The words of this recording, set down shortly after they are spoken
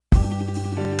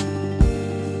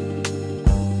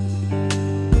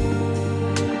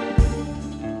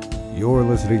You're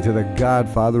listening to the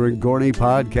Godfather and Gorney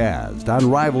podcast on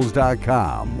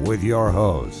Rivals.com with your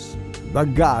hosts, the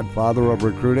Godfather of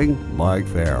Recruiting, Mike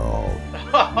Farrell.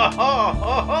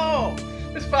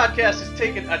 This podcast is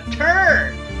taking a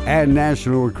turn. And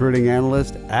National Recruiting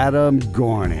Analyst, Adam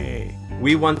Gorney.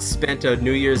 We once spent a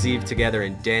New Year's Eve together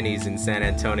in Denny's in San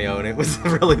Antonio, and it was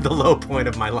really the low point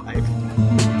of my life.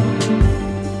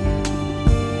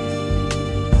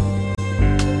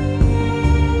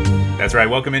 That's right.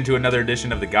 Welcome into another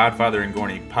edition of the Godfather and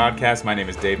Gorney podcast. My name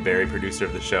is Dave Barry, producer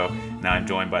of the show. Now I'm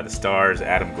joined by the stars,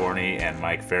 Adam Gorney and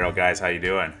Mike Farrell. Guys, how you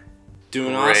doing?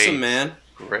 Doing awesome, man.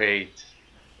 Great.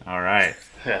 All right.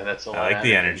 Yeah, that's a lot. I like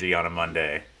the energy on a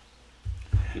Monday.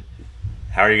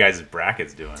 How are you guys'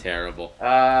 brackets doing? Terrible.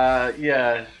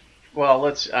 Yeah.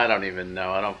 Well, I don't even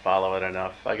know. I don't follow it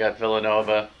enough. I got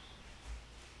Villanova.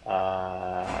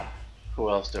 Who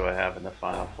else do I have in the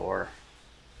Final Four?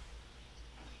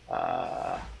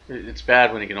 It's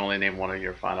bad when you can only name one of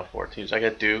your Final Four teams. I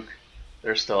got Duke.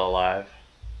 They're still alive.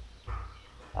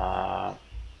 I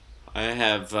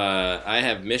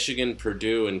have Michigan,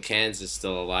 Purdue, and Kansas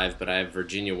still alive, but I have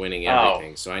Virginia winning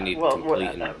everything, so I need complete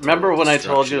and total remember when I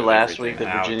told you destruction of last week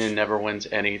everything. that Virginia never wins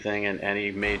anything in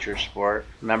any major sport?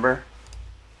 Remember?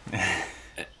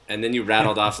 And then you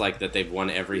rattled off like that they've won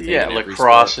everything. Yeah, in every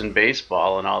lacrosse sport. and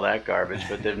baseball and all that garbage,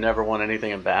 but they've never won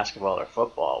anything in basketball or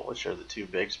football, which are the two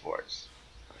big sports.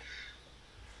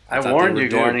 I warned you,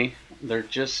 Gorney. They're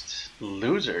just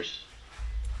losers.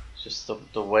 It's just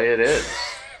the way it is.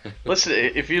 Listen,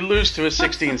 if you lose to a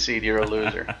 16 seed, you're a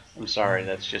loser. I'm sorry,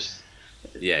 that's just...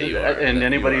 Yeah, you are. And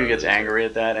anybody who gets loser. angry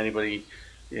at that, anybody,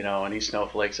 any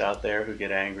snowflakes out there who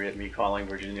get angry at me calling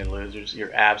Virginia losers,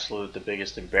 you're absolute the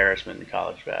biggest embarrassment in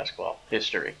college basketball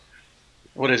history.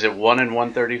 What is it, 1 in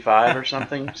 135 or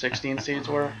something? 16 seeds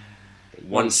were?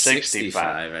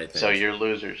 165, I think. So you're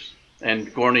losers.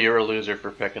 And Gorney, you're a loser for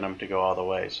picking them to go all the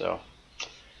way. So,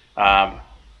 I'm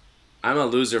a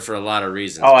loser for a lot of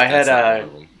reasons. I but had that's not one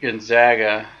of them.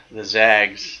 Gonzaga, the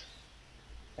Zags,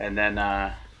 and then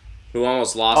Who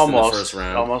almost lost in the first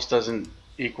round. Almost doesn't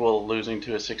equal losing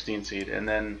to a 16 seed. And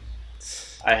then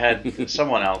I had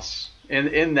someone else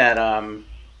in that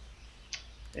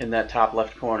top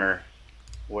left corner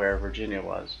where Virginia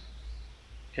was.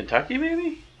 Kentucky,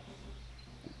 maybe?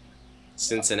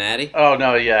 Cincinnati? Oh,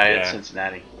 no, yeah, I had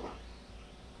Cincinnati.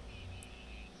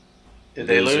 Did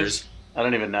they lose? I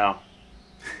don't even know.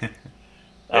 They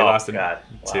lost to Wow.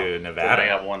 Nevada. I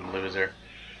got one loser.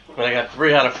 But I got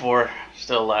 3 out of 4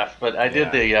 still left. But I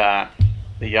did the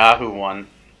Yahoo one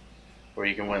where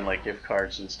you can win like gift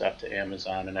cards and stuff to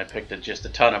Amazon. And I picked just a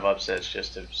ton of upsets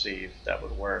just to see if that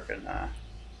would work. And,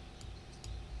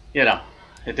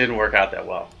 it didn't work out that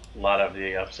well. A lot of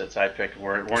the upsets I picked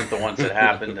weren't the ones that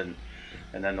happened.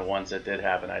 And then the ones that did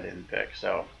happen I didn't pick.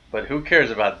 So, but who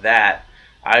cares about that?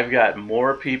 I've got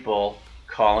more people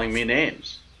calling me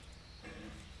names.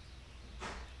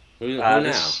 Who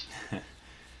now?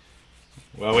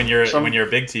 Well, when you're a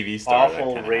big TV star,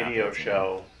 Awful that radio happens,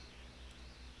 show.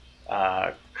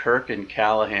 Kirk and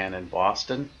Callahan in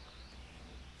Boston.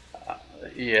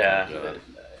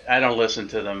 I don't listen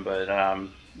to them, but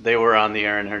they were on the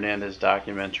Aaron Hernandez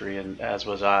documentary, and as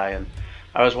was I. And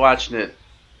I was watching it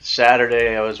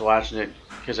Saturday. I was watching it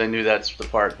because I knew that's the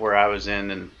part where I was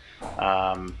in, and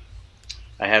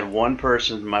I had one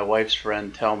person, my wife's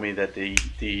friend, tell me that the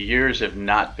years have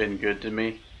not been good to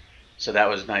me. So that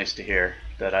was nice to hear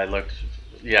that I looked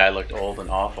old and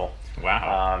awful.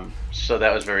 Wow. So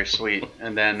that was very sweet.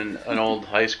 And then an old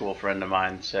high school friend of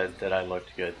mine said that I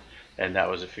looked good, and that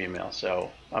was a female. So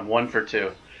I'm 1 for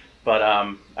 2. But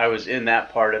I was in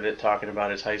that part of it talking about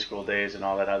his high school days and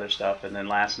all that other stuff. And then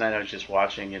last night I was just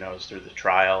watching, it was through the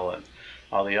trial and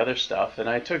all the other stuff. And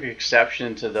I took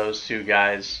exception to those two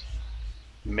guys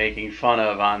making fun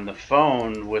of on the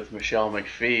phone with Michelle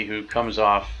McPhee, who comes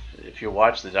off, if you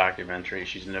watch the documentary,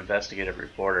 she's an investigative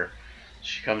reporter.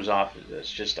 She comes off as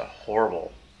just a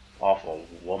horrible, awful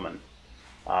woman.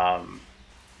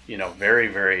 Very,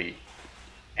 very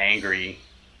angry,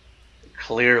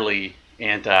 clearly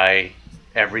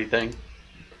anti-everything.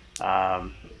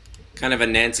 Kind of a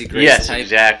Nancy Grace yes, type?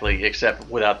 exactly, except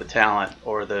without the talent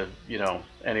or the,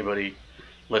 anybody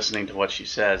listening to what she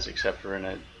says, except for in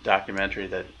a documentary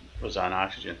that was on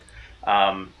Oxygen.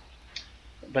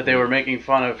 But they were making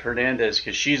fun of Hernandez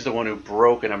because she's the one who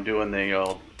broke, and I'm doing the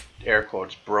old air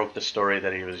quotes, broke the story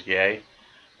that he was gay.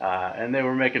 And they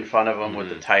were making fun of him with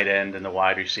the tight end and the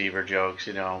wide receiver jokes,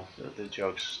 the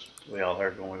jokes we all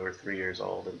heard when we were 3 years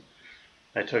old. And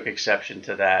I took exception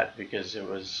to that because it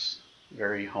was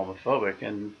very homophobic.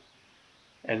 And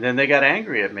And then they got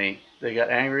angry at me. They got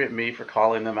angry at me for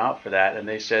calling them out for that. And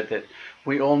they said that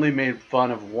we only made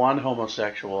fun of one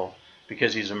homosexual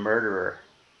because he's a murderer.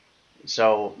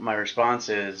 So my response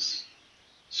is,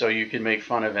 so you can make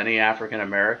fun of any African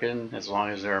American as long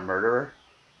as they're a murderer?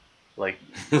 Like,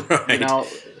 right.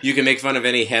 You can make fun of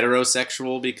any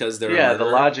heterosexual because they're a murderer? The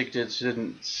logic just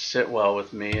didn't sit well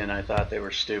with me, and I thought they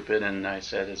were stupid, and I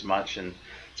said as much. And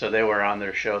so they were on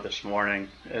their show this morning,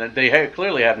 and they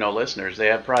clearly have no listeners. They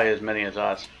have probably as many as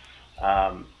us,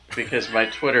 because my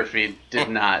Twitter feed did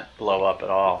not blow up at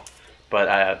all. But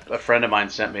a friend of mine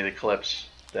sent me the clips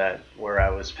where I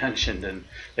was mentioned, and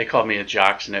they called me a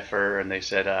jock sniffer, and they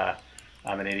said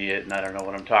I'm an idiot and I don't know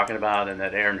what I'm talking about, and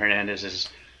that Aaron Hernandez is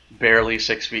barely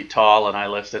 6 feet tall, and I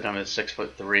listed him as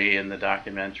 6'3" in the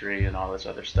documentary and all this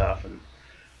other stuff. And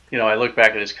I look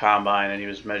back at his combine, and he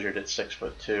was measured at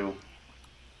 6'2".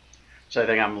 So I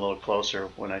think I'm a little closer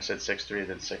when I said 6'3"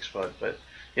 than 6 foot. But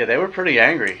yeah, they were pretty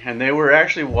angry, and they were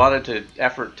actually wanted to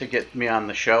effort to get me on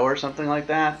the show or something like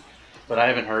that. But I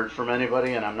haven't heard from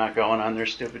anybody, and I'm not going on their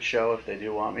stupid show if they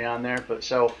do want me on there. But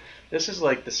so this is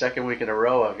like the second week in a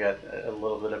row I've got a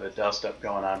little bit of a dust up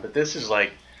going on. But this is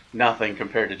like nothing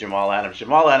compared to Jamal Adams.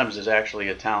 Jamal Adams is actually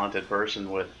a talented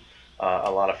person with a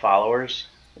lot of followers.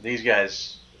 These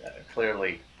guys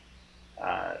clearly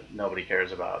nobody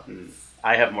cares about, and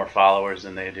I have more followers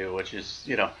than they do, which is,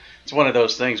 it's one of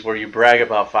those things where you brag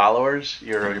about followers,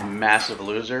 you're a massive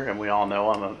loser, and we all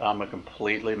know I'm a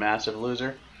completely massive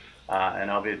loser, and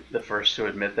I'll be the first to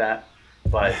admit that.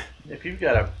 But if you've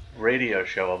got a radio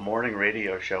show, a morning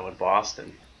radio show in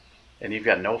Boston, and you've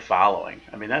got no following,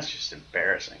 I mean, that's just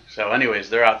embarrassing. So anyways,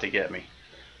 they're out to get me.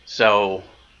 So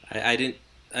I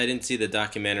didn't see the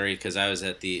documentary because I was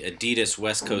at the Adidas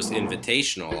West Coast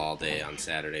Invitational all day on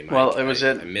Saturday, Mike. Well, I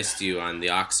missed you on the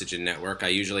Oxygen Network. I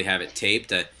usually have it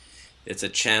taped. It's a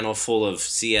channel full of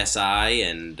CSI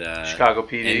and Chicago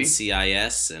PD,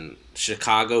 NCIS, and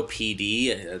Chicago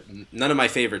PD. None of my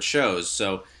favorite shows,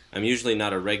 so I'm usually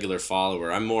not a regular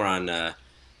follower. I'm more on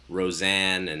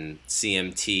Roseanne and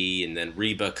CMT, and then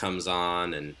Reba comes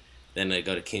on, and then I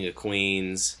go to King of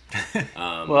Queens.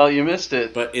 Well, you missed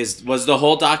it. But was the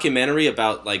whole documentary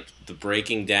about like the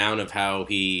breaking down of how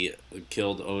he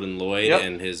killed Odin Lloyd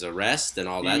and his arrest and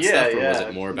all that stuff, or was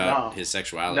it more about his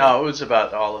sexuality? No, it was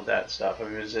about all of that stuff. I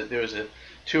mean, there was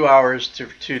 2 hours to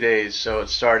 2 days, so it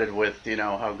started with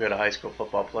how good a high school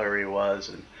football player he was,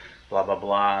 and blah blah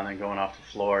blah, and then going off to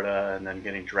Florida, and then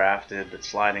getting drafted, but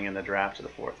sliding in the draft to the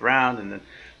 4th round, and then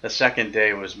the second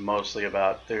day was mostly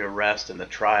about the arrest and the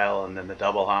trial, and then the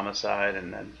double homicide,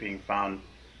 and then being found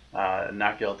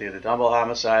not guilty of the double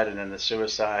homicide, and then the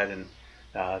suicide. And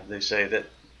they say that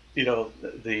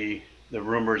the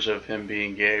rumors of him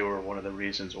being gay were one of the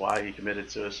reasons why he committed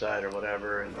suicide or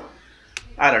whatever. And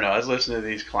I don't know. I was listening to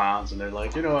these clowns, and they're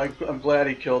like, I'm glad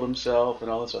he killed himself and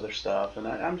all this other stuff. And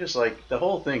I'm just like, the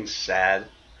whole thing's sad.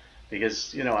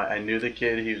 Because, I knew the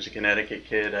kid. He was a Connecticut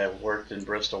kid. I worked in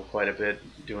Bristol quite a bit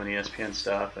doing ESPN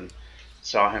stuff and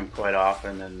saw him quite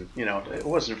often. And, I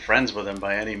wasn't friends with him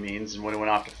by any means. And when he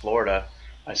went off to Florida,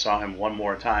 I saw him one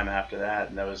more time after that,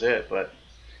 and that was it. But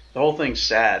the whole thing's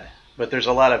sad. But there's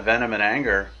a lot of venom and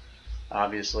anger,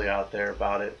 obviously, out there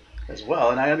about it as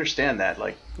well. And I understand that.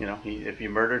 Like, if you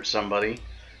murdered somebody,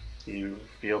 you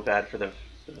feel bad for the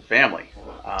family.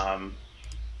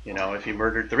 If you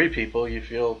murdered 3 people, you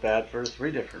feel bad for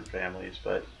 3 different families.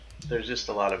 But there's just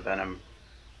a lot of venom.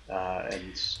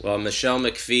 Well, Michelle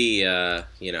McPhee,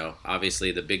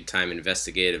 obviously the big-time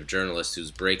investigative journalist who's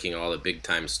breaking all the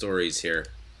big-time stories here.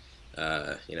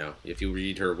 If you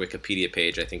read her Wikipedia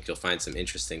page, I think you'll find some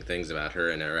interesting things about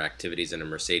her and her activities in a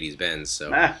Mercedes-Benz.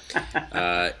 So,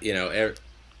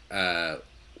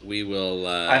 we will.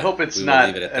 I hope it's not.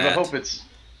 Leave it at that. I hope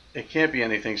it can't be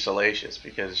anything salacious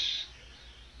because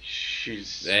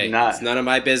she's not. It's none of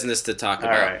my business to talk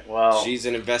about. All right. Well, she's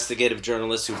an investigative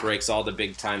journalist who breaks all the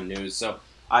big time news. So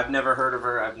I've never heard of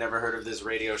her. I've never heard of this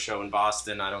radio show in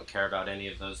Boston. I don't care about any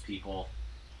of those people.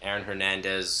 Aaron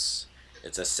Hernandez.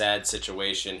 It's a sad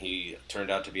situation. He turned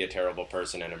out to be a terrible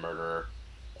person and a murderer.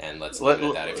 And let's leave it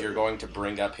at that. If you're going to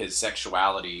bring up his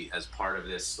sexuality as part of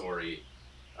this story,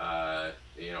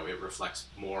 it reflects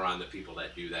more on the people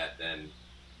that do that than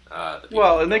the people.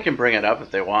 Well, and they can bring it up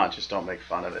if they want. Just don't make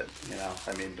fun of it.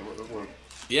 I mean,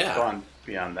 we're gone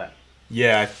beyond that.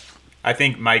 Yeah, I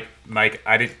think Mike.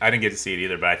 I didn't get to see it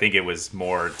either, but I think it was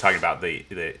more talking about the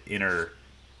inner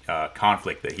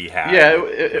conflict that he had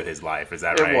with his life. Is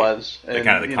that right? It was. And,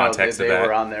 kind of the context of that. They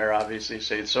were on there obviously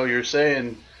saying, so you're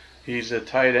saying he's a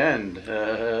tight end,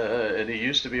 and he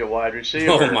used to be a wide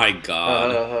receiver. Oh my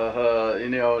God!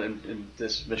 And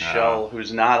this Michelle,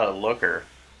 who's not a looker,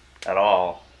 at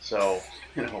all. So,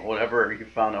 whatever you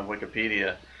found on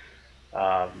Wikipedia,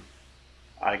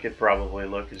 I could probably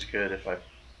look as good if I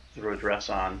threw a dress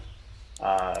on.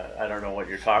 I don't know what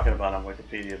you're talking about on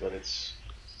Wikipedia, but it's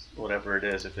whatever it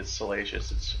is. If it's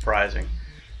salacious, it's surprising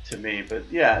to me. But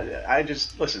yeah,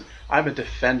 listen. I'm a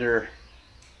defender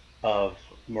of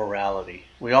morality.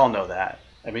 We all know that.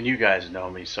 I mean, you guys know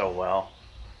me so well.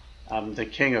 I'm the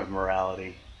king of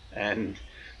morality, and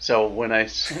so when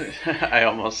I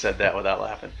almost said that without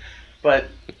laughing, but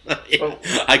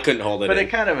I couldn't hold it. But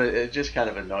it just kind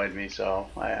of annoyed me. So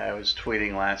I was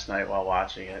tweeting last night while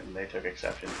watching it, and they took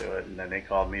exception to it. And then they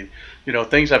called me,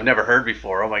 things I've never heard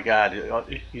before. Oh my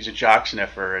God, he's a jock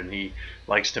sniffer, and he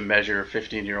likes to measure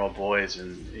 15-year-old boys,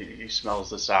 and he smells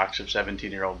the socks of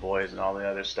 17-year-old boys, and all the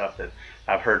other stuff that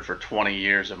I've heard for 20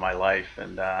 years of my life.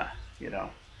 And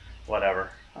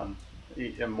whatever. I'm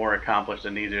more accomplished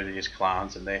than either of these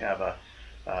clowns, and they have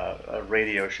a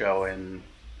radio show in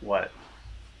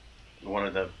one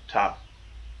of the top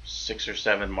 6 or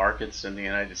 7 markets in the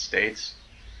United States,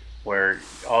 where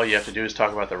all you have to do is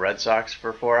talk about the Red Sox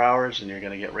for 4 hours and you're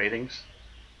going to get ratings.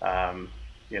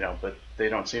 But they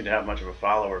don't seem to have much of a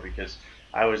follower, because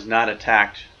I was not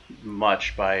attacked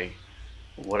much by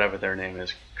whatever their name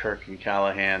is, Kirk and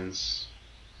Callahan's,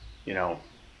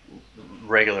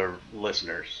 regular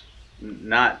listeners.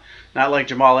 Not like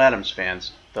Jamal Adams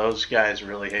fans. Those guys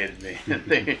really hated me.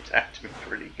 They attacked me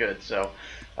pretty good. So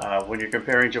when you're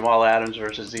comparing Jamal Adams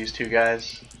versus these two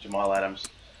guys, Jamal Adams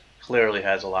clearly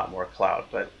has a lot more clout.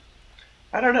 But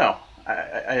I don't know.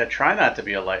 I try not to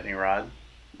be a lightning rod,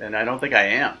 and I don't think I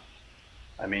am.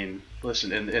 I mean,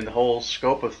 listen, in the whole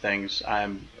scope of things,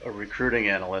 I'm a recruiting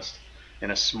analyst in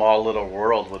a small little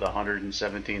world with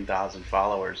 117,000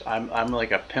 followers. I'm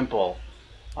like a pimple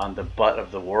on the butt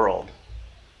of the world.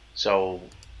 So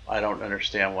I don't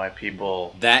understand why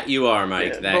people... That you are,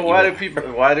 Mike. But why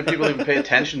do people even pay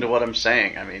attention to what I'm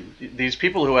saying? I mean, these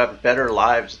people who have better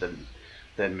lives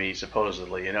than me,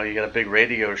 supposedly. You got a big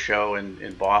radio show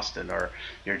in Boston, or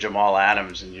you're Jamal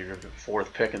Adams and you're the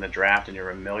 4th pick in the draft and you're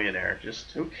a millionaire.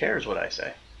 Just who cares what I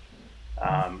say?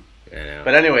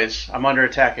 But anyways, I'm under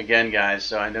attack again, guys,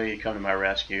 so I know you come to my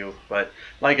rescue. But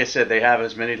like I said, they have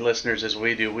as many listeners as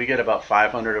we do. We get about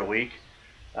 500 a week.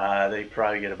 They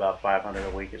probably get about 500 a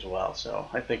week as well. So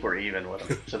I think we're even with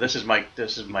them. So this is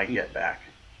my get back.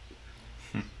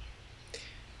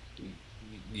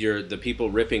 The people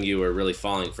ripping you are really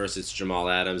falling. First it's Jamal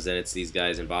Adams, then it's these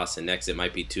guys in Boston. Next it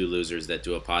might be 2 losers that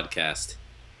do a podcast.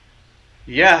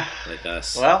 Yeah. Like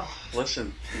us. Well,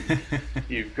 listen,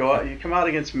 you come out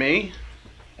against me,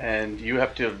 and you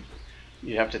have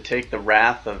to take the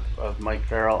wrath of Mike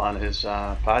Farrell on his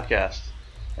podcast,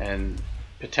 and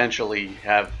potentially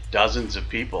have dozens of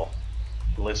people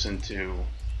listen to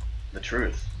the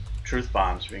truth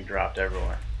bombs being dropped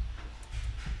everywhere.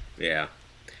 Yeah.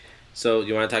 So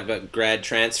you want to talk about grad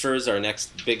transfers, our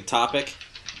next big topic?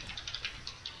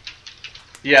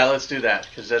 Yeah, let's do that,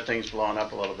 because that thing's blowing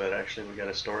up a little bit. Actually, we got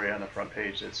a story on the front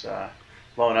page that's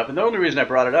blowing up. And the only reason I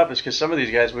brought it up is because some of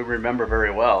these guys we remember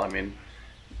very well. I mean,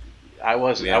 I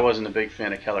wasn't a big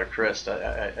fan of Keller Christ.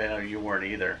 I know you weren't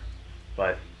either.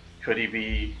 But could he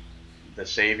be the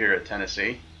savior at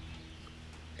Tennessee?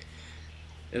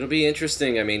 It'll be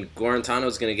interesting. I mean,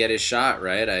 Guarantano's going to get his shot,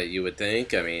 right? You would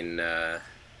think. I mean,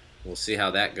 we'll see how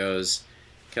that goes.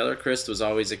 Keller Christ was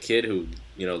always a kid who,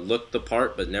 looked the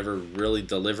part but never really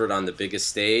delivered on the biggest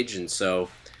stage, and so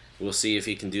we'll see if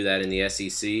he can do that in the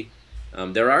SEC.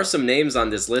 There are some names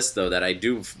on this list, though, that I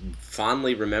do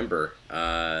fondly remember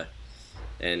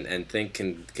and think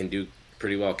can do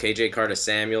pretty well. KJ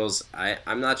Carter-Samuels,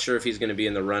 I'm not sure if he's going to be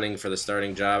in the running for the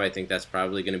starting job. I think that's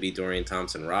probably going to be Dorian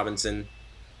Thompson-Robinson.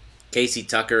 Casey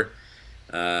Tucker,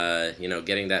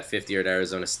 getting that 5th year at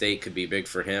Arizona State could be big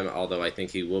for him, although I think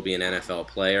he will be an NFL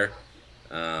player.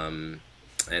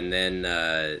 And then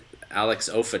Alex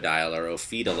Ofidale,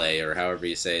 or however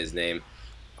you say his name,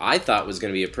 I thought was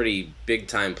going to be a pretty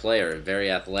big-time player, a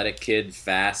very athletic kid,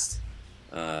 fast.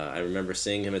 I remember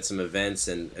seeing him at some events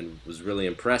and was really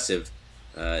impressive.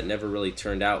 Never really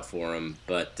turned out for him,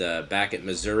 but back at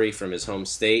Missouri from his home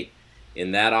state,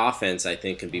 in that offense, I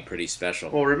think can be pretty special.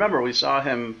 Well, remember, we saw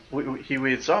him.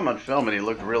 We saw him on film, and he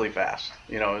looked really fast.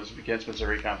 It was against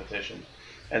Missouri competition,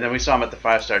 and then we saw him at the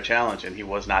 5-Star Challenge, and he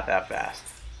was not that fast.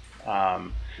 Right.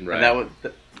 And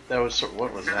that was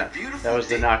what was that? That was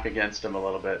the knock against him a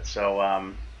little bit. So,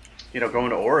 going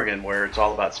to Oregon, where it's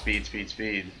all about speed,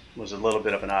 was a little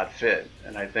bit of an odd fit.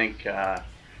 And I think, if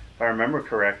I remember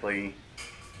correctly,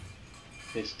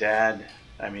 his dad's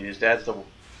the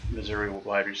Missouri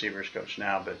wide receivers coach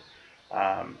now, but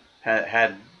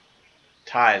had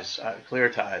ties, clear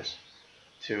ties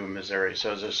to Missouri.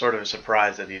 So it was sort of a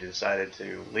surprise that he decided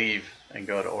to leave and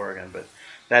go to Oregon, but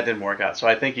that didn't work out. So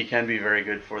I think he can be very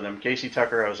good for them. Casey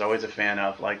Tucker, I was always a fan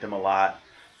of, liked him a lot.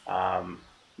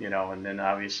 And then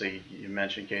obviously you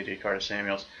mentioned KJ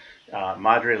Carter-Samuels.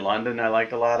 Madre London I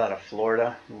liked a lot out of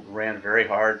Florida. Ran very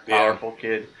hard, powerful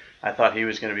kid. I thought he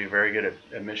was going to be very good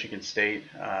at Michigan State.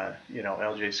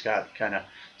 LJ Scott kind of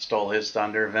stole his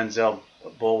thunder. Venzel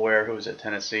Bulware, who was at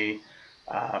Tennessee,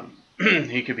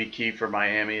 he could be key for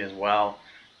Miami as well.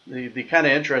 The kind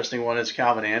of interesting one is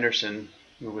Calvin Anderson,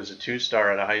 who was a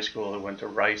 2-star out of high school who went to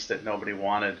Rice that nobody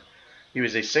wanted. He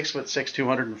was a 6'6",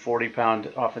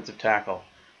 240-pound offensive tackle.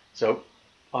 So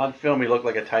on film, he looked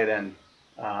like a tight end.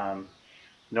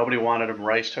 Nobody wanted him.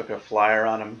 Rice took a flyer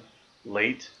on him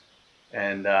late,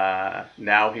 and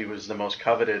now he was the most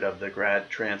coveted of the grad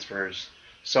transfers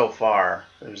so far.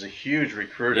 It was a huge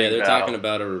recruiting battle.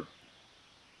 they're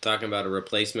talking about a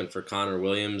replacement for Connor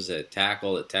Williams at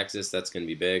tackle at Texas. That's going to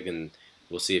be big, and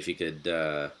we'll see if he can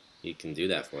do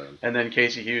that for them. And then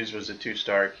Casey Hughes was a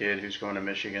 2-star kid who's going to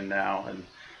Michigan now, and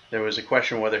there was a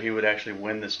question whether he would actually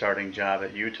win the starting job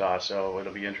at Utah, so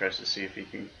it'll be interesting to see if he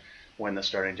can win the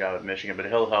starting job at Michigan, but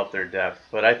he'll help their depth.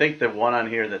 But I think the one on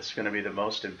here that's going to be the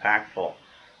most impactful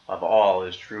of all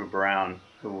is Drew Brown,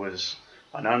 who was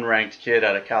an unranked kid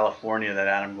out of California that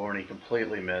Adam Gorney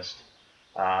completely missed.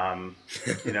 He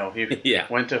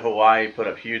went to Hawaii, put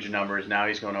up huge numbers. Now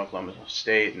he's going to Oklahoma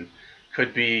State and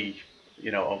could be,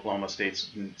 Oklahoma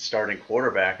State's starting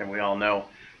quarterback. And we all know,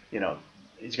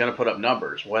 he's going to put up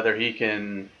numbers. Whether he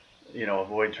can,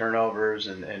 avoid turnovers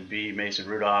and be Mason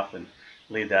Rudolph and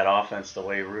lead that offense the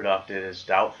way Rudolph did is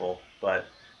doubtful. But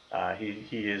he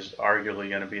is arguably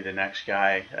going to be the next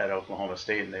guy at Oklahoma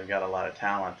State, and they've got a lot of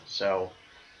talent. So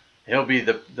he'll be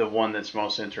the one that's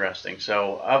most interesting.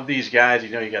 So of these guys, you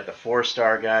got the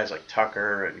 4-star guys like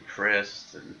Tucker and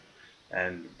Chris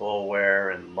and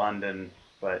Bulware and London,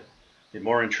 but the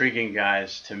more intriguing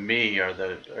guys to me are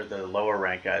the lower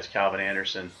ranked guys: Calvin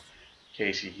Anderson,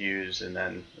 Casey Hughes, and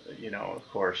then of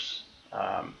course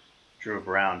Drew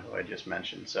Brown, who I just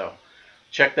mentioned. So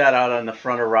check that out on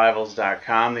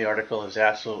thefrontofrivals.com. The article is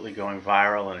absolutely going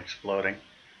viral and exploding.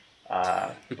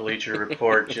 Bleacher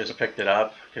Report just picked it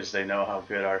up because they know how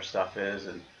good our stuff is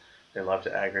and they love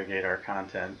to aggregate our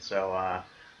content. So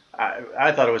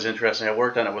I thought it was interesting. I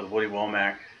worked on it with Woody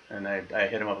Womack, and I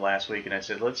hit him up last week and I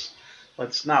said,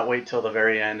 let's not wait till the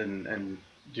very end and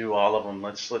do all of them.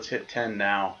 Let's hit 10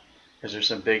 now because there's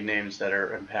some big names that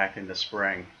are impacting the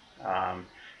spring.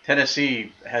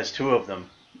 Tennessee has 2 of them.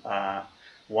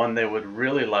 One they would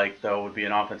really like, though, would be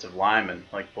an offensive lineman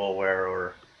like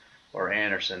Bulware or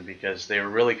Anderson, because they were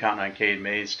really counting on Cade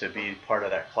Mays to be part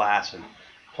of that class and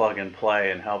plug and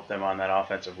play and help them on that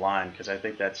offensive line, because I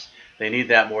think they need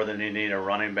that more than they need a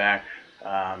running back.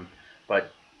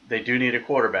 But they do need a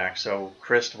quarterback, so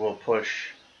Chris will push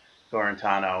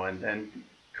Gorentano. And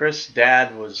Chris'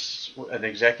 dad was an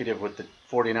executive with the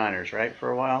 49ers, right, for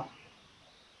a while?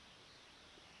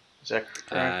 Is that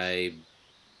correct?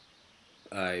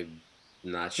 I'm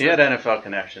not sure. He had NFL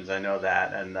connections, I know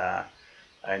that, and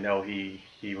I know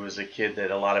he was a kid that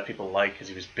a lot of people liked because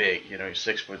he was big. He's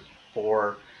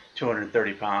 6'4",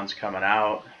 230 pounds coming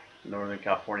out, Northern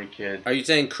California kid. Are you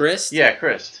saying Christ? Yeah,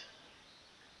 Christ.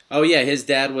 Oh, yeah, his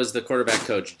dad was the quarterback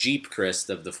coach, Jeep Christ,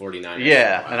 of the 49ers.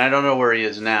 Yeah, and I don't know where he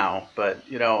is now, but,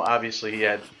 obviously he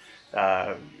had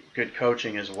good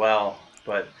coaching as well.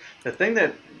 But the thing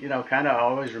that, kind of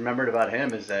always remembered about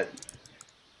him is that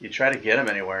you try to get him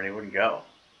anywhere and he wouldn't go,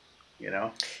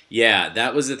 Yeah,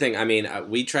 that was the thing. I mean,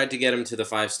 we tried to get him to the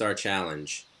 5-star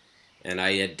challenge, and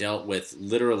I had dealt with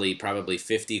literally probably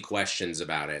 50 questions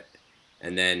about it.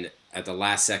 And then at the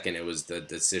last second, it was the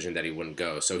decision that he wouldn't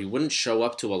go. So he wouldn't show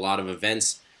up to a lot of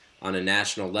events on a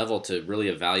national level to really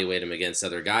evaluate him against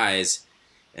other guys.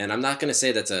 And I'm not going to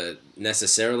say that's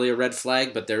necessarily a red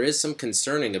flag, but there is some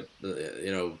concerning,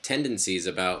 tendencies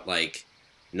about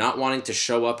not wanting to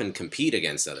show up and compete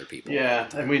against other people. Yeah,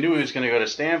 and we knew he was going to go to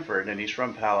Stanford, and he's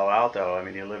from Palo Alto. I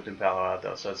mean, he lived in Palo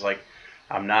Alto, so it's like,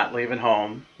 I'm not leaving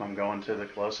home. I'm going to the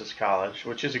closest college,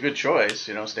 which is a good choice.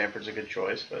 Stanford's a good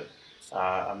choice, but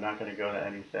I'm not going to go to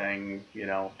anything,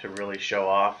 to really show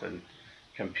off and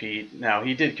compete. Now,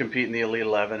 he did compete in the Elite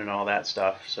 11 and all that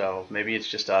stuff, so maybe it's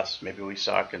just us. Maybe we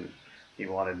suck and he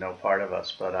wanted no part of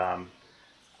us, but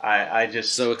I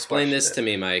just... So explain this to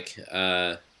me, Mike.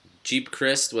 Jeep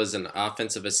Christ was an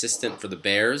offensive assistant for the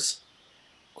Bears,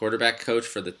 quarterback coach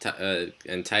for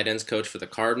and tight ends coach for the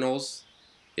Cardinals,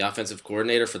 the offensive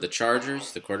coordinator for the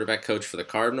Chargers, the quarterback coach for the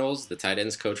Cardinals, the tight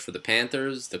ends coach for the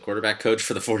Panthers, the quarterback coach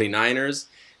for the 49ers,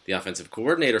 the offensive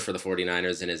coordinator for the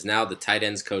 49ers, and is now the tight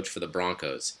ends coach for the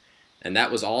Broncos. And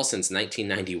that was all since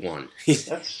 1991. He's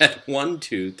had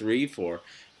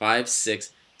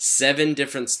 7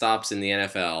 different stops in the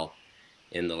NFL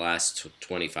in the last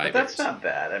 25 years. But that's not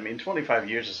bad. I mean, 25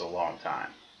 years is a long time.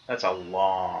 That's a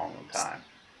long time.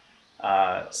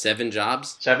 7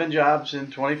 jobs? 7 jobs in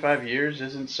 25 years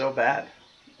isn't so bad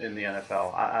in the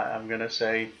NFL. I'm going to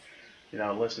say,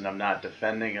 listen, I'm not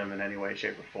defending him in any way,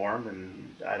 shape, or form,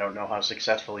 and I don't know how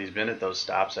successful he's been at those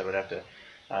stops. I would have to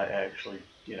actually,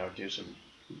 do some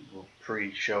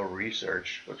pre-show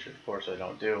research, which of course I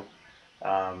don't do,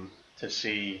 to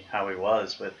see how he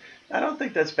was. But I don't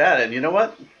think that's bad. And you know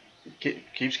what?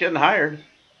 Keeps getting hired,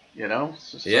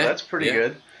 so that's pretty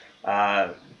good.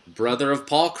 Brother of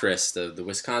Paul Chryst, the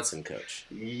Wisconsin coach.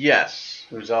 Yes,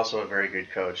 who's also a very good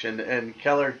coach. And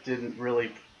Keller didn't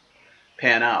really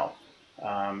pan out.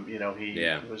 He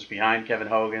was behind Kevin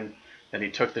Hogan, then he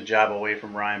took the job away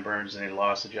from Ryan Burns, and he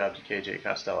lost the job to KJ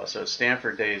Costello. So his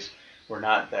Stanford days were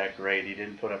not that great. He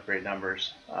didn't put up great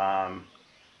numbers.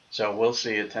 So we'll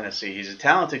see at Tennessee. He's a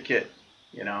talented kid.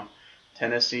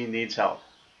 Tennessee needs help.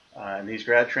 And these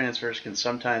grad transfers can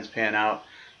sometimes pan out.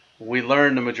 We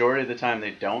learn the majority of the time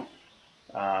they don't,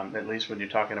 at least when you're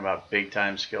talking about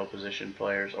big-time skill position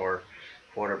players or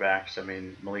quarterbacks. I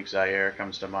mean, Malik Zaire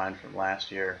comes to mind from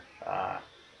last year,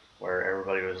 where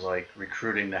everybody was like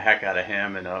recruiting the heck out of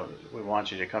him, and we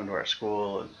want you to come to our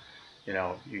school, and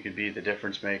you could be the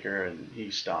difference maker, and he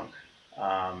stunk.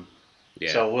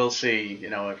 So we'll see,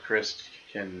 if Chris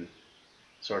can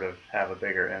sort of have a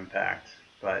bigger impact,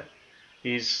 but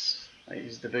he's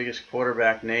the biggest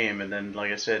quarterback name, and then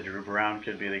like I said, Drew Brown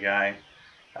could be the guy.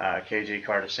 KJ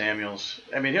Carter-Samuels.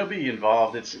 I mean, he'll be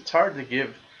involved. It's hard to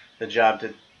give the job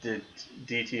to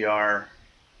DTR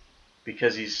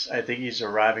because I think he's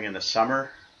arriving in the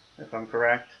summer, if I'm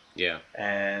correct. Yeah.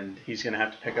 And he's going to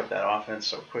have to pick up that offense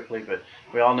so quickly. But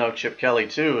we all know Chip Kelly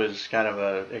too is kind of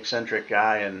an eccentric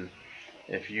guy, and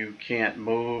if you can't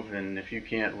move and if you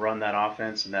can't run that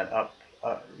offense and that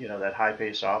that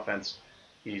high-paced offense,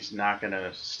 he's not going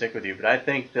to stick with you. But I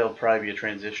think there'll probably be a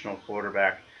transitional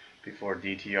quarterback before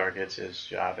DTR gets his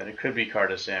job, and it could be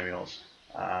Carter-Samuels.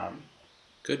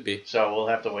 Could be. So we'll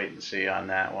have to wait and see on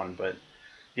that one. But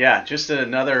yeah, just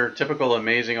another typical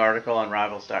amazing article on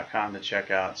Rivals.com to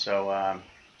check out. So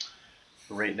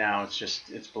right now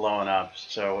it's blowing up.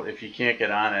 So if you can't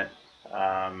get on it,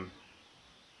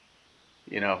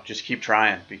 just keep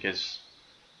trying, because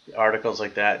articles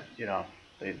like that,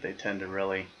 they tend to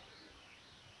really.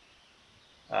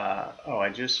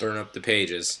 I just burn up the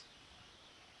pages.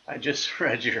 I just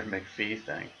read your McPhee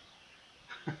thing.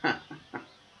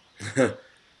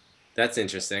 That's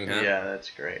interesting, huh? Yeah, that's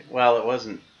great. Well, it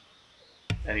wasn't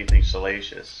anything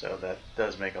salacious, so that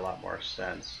does make a lot more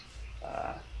sense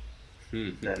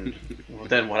than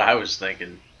what I was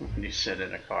thinking when you sit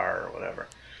in a car or whatever.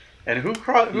 And who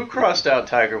crossed out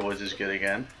Tiger Woods is good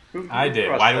again? Who I did.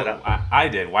 I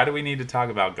did. Why do we need to talk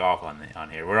about golf on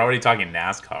here? We're already talking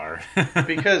NASCAR.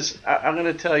 Because I'm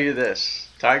going to tell you this.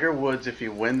 Tiger Woods, if he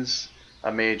wins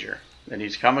a major, and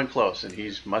he's coming close, and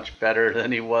he's much better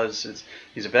than he was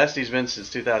he's the best he's been since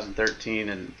 2013,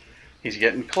 and he's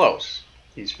getting close.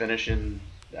 He's finishing,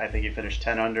 I think he finished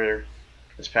 10 under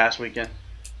this past weekend.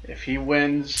 If he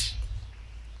wins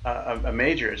a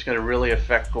major, it's going to really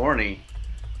affect Gorney,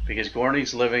 because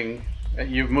Gorney's living,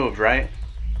 you've moved, right?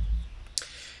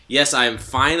 Yes, I am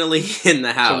finally in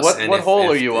the house. So what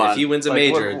hole are you on? If he wins a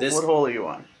major, what hole are you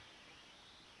on?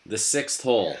 The 6th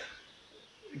hole.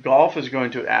 Golf is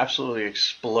going to absolutely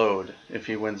explode if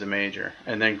he wins a major.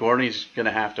 And then Gorney's going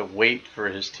to have to wait for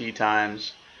his tee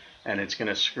times, and it's going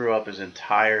to screw up his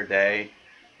entire day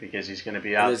because he's going to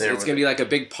be out there. It's going to be like a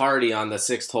big party on the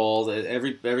 6th hole.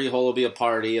 Every hole will be a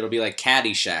party. It'll be like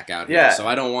Caddyshack out here. So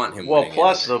I don't want him winning. Well,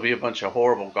 plus there'll be a bunch of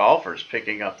horrible golfers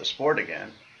picking up the sport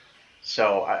again.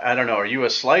 So I don't know. Are you a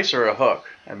slice or a hook?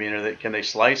 I mean, can they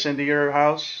slice into your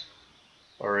house?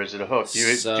 Or is it a hook? Do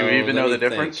you even know the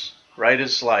difference? Right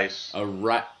is slice.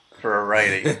 For a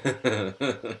righty.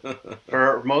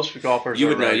 For most golfers, you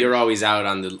would know. You're always out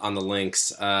on the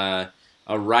links. A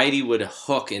righty would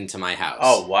hook into my house.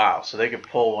 Oh wow! So they could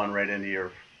pull one right into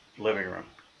your living room.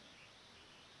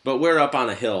 But we're up on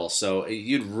a hill, so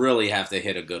you'd really have to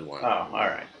hit a good one. Oh, all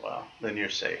right. Well, then you're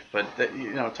safe. But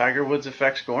Tiger Woods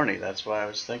affects Gorney. That's why I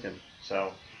was thinking.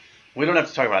 So. We don't have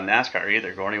to talk about NASCAR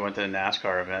either. Gorney went to the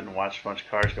NASCAR event and watched a bunch of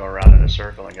cars go around in a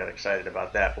circle and got excited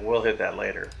about that. But we'll hit that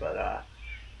later. But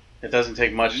it doesn't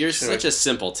take much. You're such a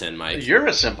simpleton, Mike. You're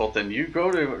a simpleton. You go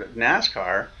to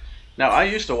NASCAR. Now, I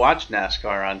used to watch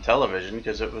NASCAR on television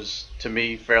because it was, to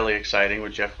me, fairly exciting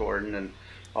with Jeff Gordon and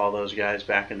all those guys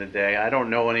back in the day. I don't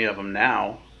know any of them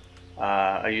now.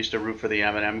 I used to root for the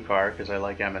M&M car because I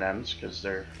like M&Ms because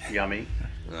they're yummy.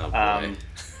 Oh boy.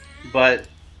 But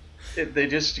they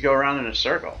just go around in a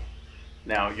circle.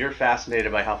 Now, you're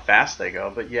fascinated by how fast they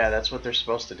go, but yeah, that's what they're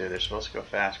supposed to do. They're supposed to go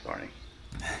fast, Gorney.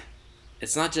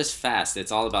 It's not just fast.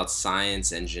 It's all about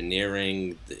science,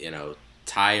 engineering,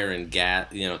 tires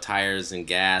and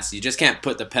gas. You just can't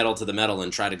put the pedal to the metal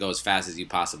and try to go as fast as you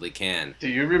possibly can. Do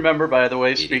you remember, by the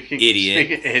way, speaking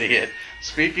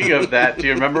of that, do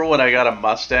you remember when I got a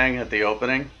Mustang at the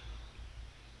opening?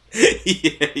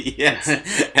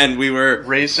 Yes, and we were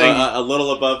racing a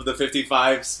little above the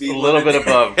 55 speed. A little bit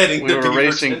above. We were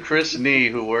racing Beaverton. Chris Nee,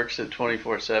 who works at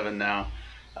 24/7 now.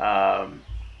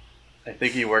 I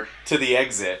think he worked to the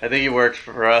exit. I think he worked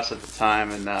for us at the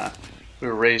time, and we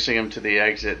were racing him to the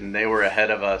exit, and they were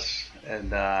ahead of us,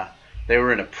 and they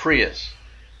were in a Prius,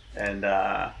 and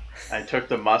I took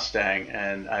the Mustang,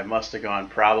 and I must have gone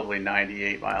probably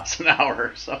 98 miles an hour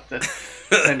or something.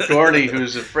 And Gorney,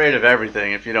 who's afraid of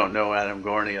everything, if you don't know Adam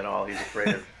Gorney at all, he's afraid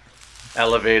of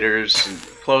elevators, and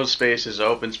closed spaces,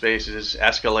 open spaces,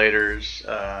 escalators,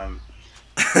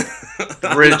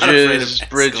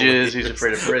 bridges. He's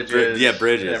afraid of bridges. Yeah,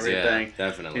 bridges. Everything. Yeah,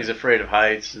 definitely. He's afraid of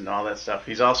heights and all that stuff.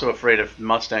 He's also afraid of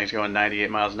Mustangs going 98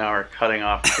 miles an hour, cutting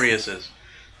off Priuses.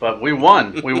 But we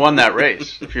won. We won that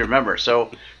race, if you remember.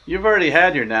 So you've already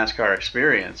had your NASCAR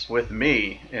experience with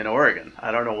me in Oregon.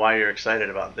 I don't know why you're excited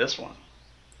about this one.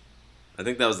 I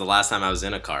think that was the last time I was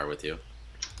in a car with you.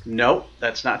 Nope,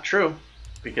 that's not true.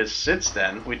 Because since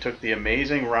then, we took the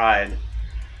amazing ride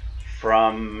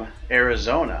from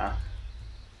Arizona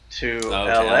to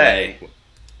LA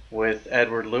with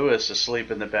Edward Lewis asleep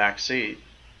in the back seat.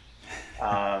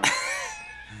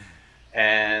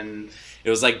 And it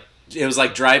was like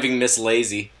driving Miss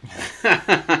Lazy.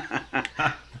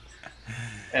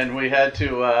 And we had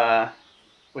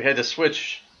to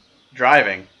switch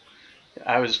driving.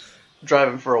 I was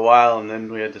driving for a while, and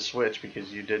then we had to switch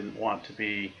because you didn't want to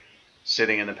be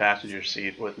sitting in the passenger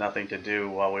seat with nothing to do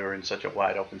while we were in such a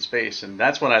wide open space. And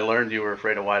that's when I learned you were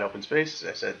afraid of wide open spaces.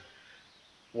 I said,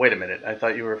 wait a minute, I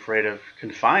thought you were afraid of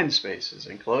confined spaces,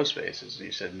 enclosed spaces. And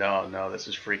you said, no, this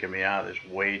is freaking me out. There's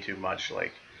way too much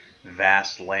like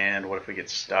vast land. What if we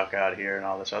get stuck out here and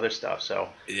all this other stuff? So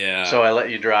I let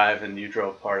you drive, and you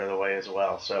drove part of the way as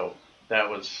well. So that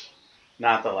was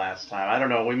not the last time. I don't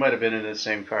know. We might have been in the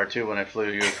same car too when I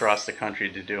flew you across the country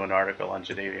to do an article on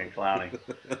Jadavian Clowney.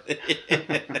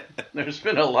 There's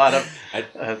been a lot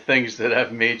of things that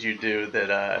have made you do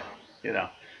that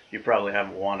you probably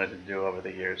haven't wanted to do over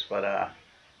the years. But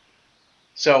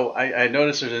so I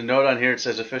noticed there's a note on here. It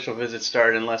says official visits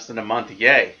start in less than a month.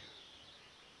 Yay!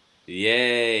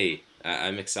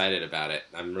 I'm excited about it.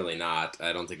 I'm really not.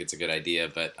 I don't think it's a good idea,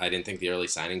 but I didn't think the early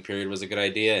signing period was a good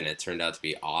idea, and it turned out to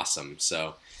be awesome.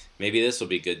 So maybe this will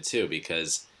be good too,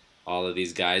 because all of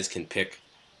these guys can pick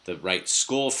the right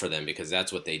school for them, because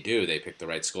that's what they do. They pick the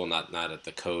right school, not at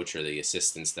the coach or the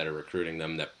assistants that are recruiting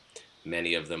them, that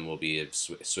many of them will be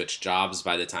switch jobs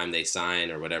by the time they sign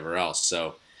or whatever else.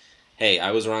 So hey,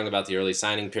 I was wrong about the early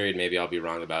signing period. Maybe I'll be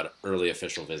wrong about early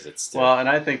official visits too. Well, and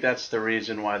I think that's the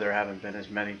reason why there haven't been as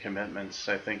many commitments.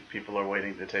 I think people are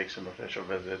waiting to take some official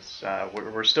visits.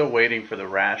 We're still waiting for the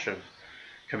rash of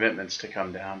commitments to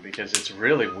come down, because it's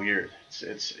really weird.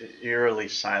 It's eerily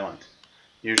silent.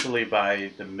 Usually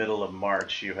by the middle of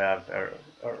March, you have a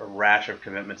rash of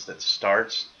commitments that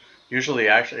starts. Usually,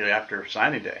 actually, after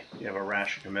signing day, you have a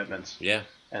rash of commitments. Yeah.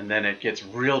 And then it gets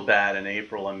real bad in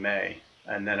April and May.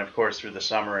 And then, of course, through the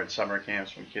summer and summer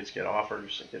camps, when kids get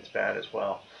offers, it gets bad as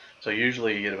well. So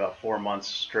usually you get about 4 months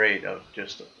straight of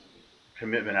just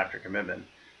commitment after commitment.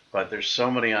 But there's so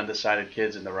many undecided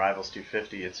kids in the Rivals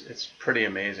 250, it's pretty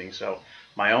amazing. So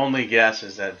my only guess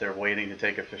is that they're waiting to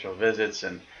take official visits.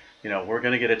 And, we're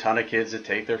going to get a ton of kids that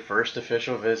take their first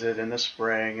official visit in the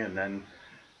spring and then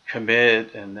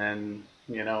commit and then,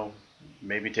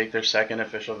 maybe take their second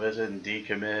official visit and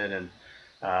decommit. And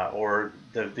or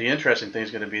the interesting thing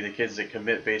is going to be the kids that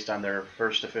commit based on their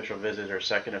first official visit or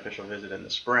second official visit in the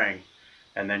spring,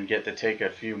 and then get to take a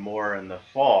few more in the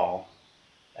fall,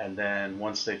 and then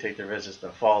once they take their visits in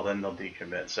the fall, then they'll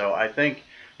decommit. So I think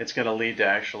it's going to lead to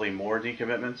actually more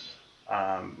decommitments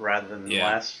rather than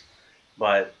less,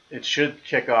 but it should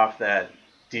kick off that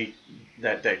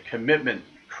commitment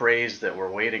craze that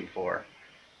we're waiting for,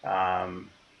 and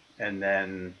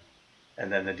then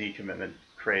the decommitment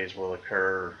craze will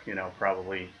occur,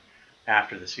 probably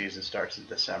after the season starts in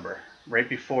December. Right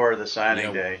before the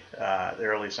signing day, the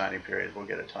early signing period, we'll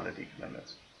get a ton of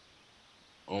decommitments.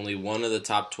 Only one of the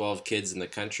top 12 kids in the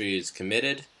country is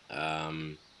committed.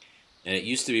 And it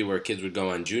used to be where kids would go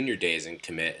on junior days and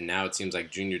commit, and now it seems like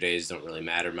junior days don't really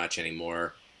matter much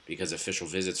anymore because official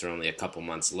visits are only a couple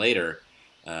months later.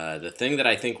 The thing that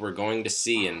I think we're going to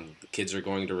see, and the kids are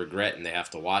going to regret, and they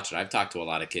have to watch it. I've talked to a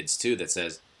lot of kids too that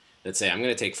say I'm going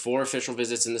to take 4 official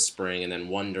visits in the spring and then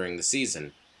 1 during the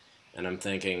season. And I'm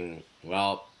thinking,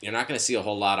 well, you're not going to see a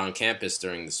whole lot on campus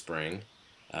during the spring.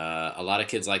 A lot of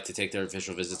kids like to take their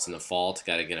official visits in the fall to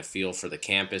kind of get a feel for the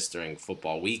campus during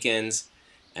football weekends,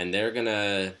 and they're going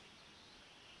to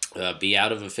be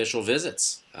out of official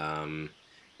visits.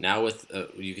 Now with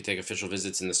you can take official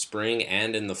visits in the spring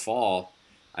and in the fall.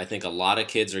 I think a lot of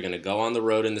kids are going to go on the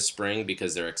road in the spring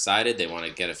because they're excited. They want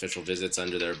to get official visits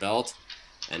under their belt,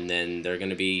 and then they're going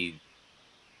to be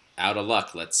out of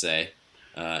luck, let's say,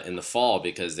 in the fall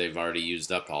because they've already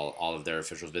used up all of their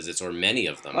official visits, or many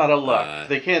of them. Out of luck.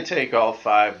 They can't take all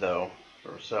 5, though.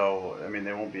 So, I mean,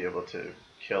 they won't be able to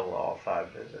kill all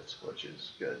 5 visits, which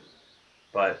is good.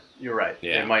 But you're right.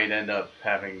 Yeah. They might end up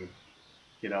having,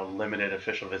 limited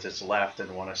official visits left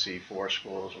and want to see 4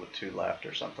 schools with 2 left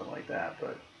or something like that.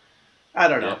 But I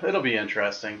don't know. Yeah. It'll be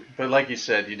interesting. But like you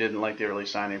said, you didn't like the early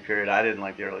signing period. I didn't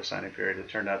like the early signing period. It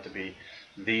turned out to be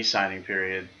the signing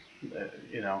period.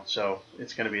 So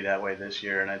it's going to be that way this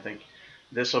year, and I think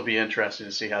this will be interesting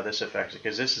to see how this affects it,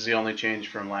 because this is the only change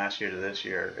from last year to this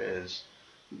year. Is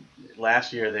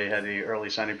last year they had the early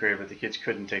signing period, but the kids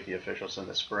couldn't take the officials in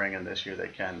the spring, and this year they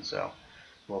can. So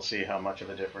we'll see how much of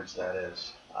a difference that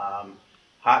is.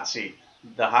 Hot seat.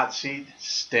 The hot seat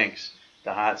stinks.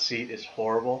 The hot seat is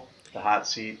horrible. The hot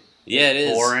seat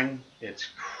is boring. It's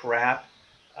crap.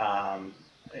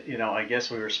 I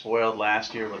guess we were spoiled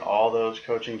last year with all those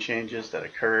coaching changes that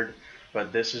occurred,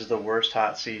 but this is the worst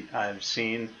hot seat I've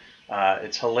seen.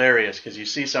 It's hilarious because you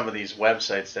see some of these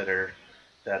websites that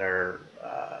are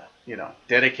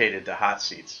dedicated to hot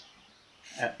seats,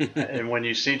 and when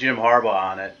you see Jim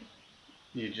Harbaugh on it,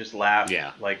 you just laugh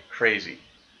like crazy.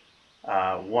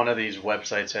 One of these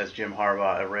websites has Jim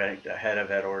Harbaugh ranked ahead of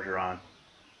Ed Orgeron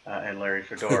and Larry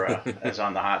Fedora as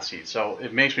on the hot seat. So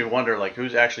it makes me wonder, like,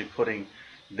 who's actually putting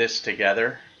this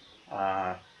together.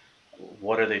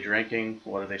 What are they drinking?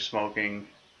 What are they smoking?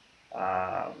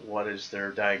 What is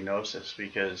their diagnosis?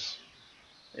 Because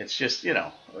it's just,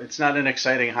 it's not an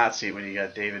exciting hot seat when you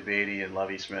got David Beatty and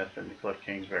Lovie Smith and Cliff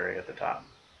Kingsbury at the top.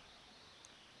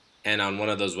 And on one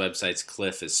of those websites,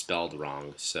 Cliff is spelled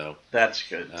wrong. So that's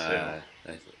good too.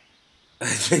 I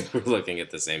think we're looking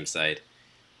at the same site.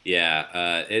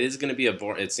 Yeah, it is going to be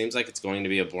it seems like it's going to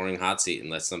be a boring hot seat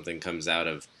unless something comes out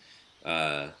of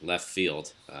left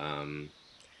field.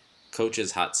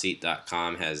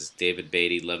 Coacheshotseat.com has David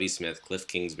Beatty, Lovie Smith, Cliff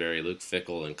Kingsbury, Luke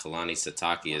Fickell, and Kalani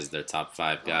Sitake as their top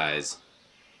 5 guys.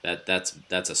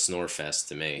 That's a snore fest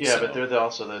to me. Yeah, so, but they're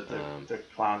also the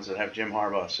clowns that have Jim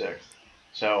Harbaugh 6th.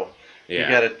 So you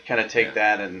got to kind of take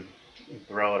that and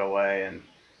throw it away. And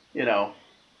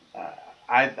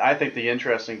I think the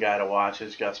interesting guy to watch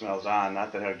is Gus Malzahn.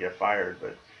 Not that he'll get fired,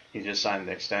 but he just signed an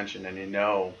extension, and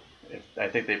I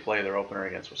think they play their opener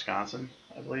against Wisconsin,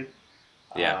 I believe.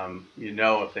 Yeah.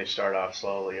 If they start off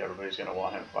slowly, everybody's going to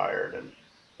want him fired, and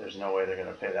there's no way they're going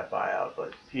to pay that buyout.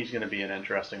 But he's going to be an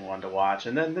interesting one to watch.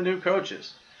 And then the new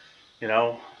coaches.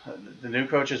 The new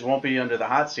coaches won't be under the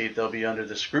hot seat. They'll be under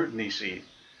the scrutiny seat.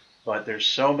 But there's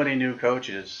so many new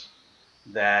coaches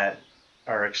that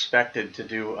are expected to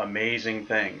do amazing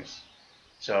things.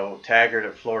 So Taggart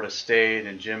at Florida State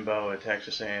and Jimbo at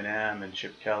Texas A&M and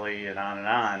Chip Kelly and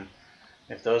on.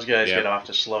 If those guys get off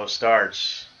to slow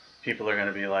starts, people are going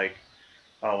to be like,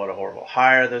 oh, what a horrible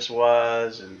hire this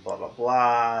was, and blah, blah,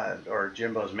 blah. Or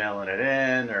Jimbo's mailing it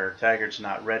in, or Taggart's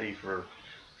not ready for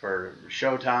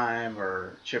showtime,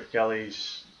 or Chip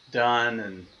Kelly's done,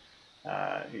 and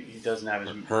he doesn't have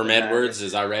his... Herm Edwards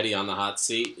is already on the hot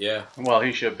seat, yeah. Well,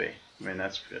 he should be. I mean,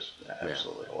 that's just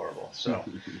absolutely horrible. So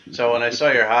when I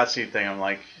saw your hot seat thing, I'm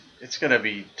like, it's going to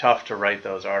be tough to write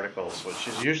those articles, which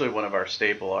is usually one of our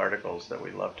staple articles that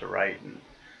we love to write. And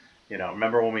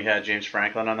remember when we had James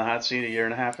Franklin on the hot seat a year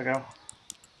and a half ago?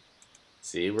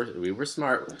 See, we were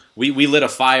smart. We lit a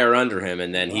fire under him,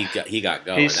 and then he got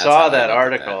going. He saw that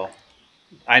article.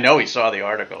 I know he saw the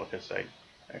article because I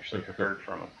actually heard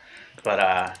from him. But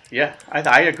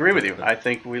I agree with you. I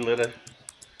think we lit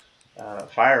a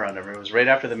fire under him. It was right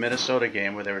after the Minnesota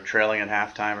game where they were trailing at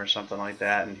halftime or something like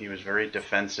that, and he was very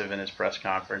defensive in his press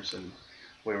conference, and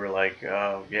we were like,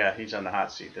 oh, yeah, he's on the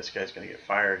hot seat. This guy's going to get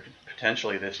fired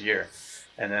potentially this year.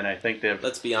 And then I think they've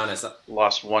let's be honest,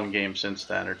 lost 1 game since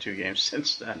then or 2 games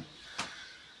since then.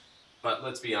 But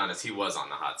let's be honest, he was on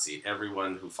the hot seat.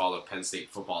 Everyone who followed Penn State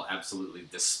football absolutely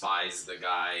despised the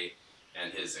guy.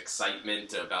 and his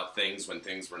excitement about things when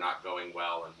things were not going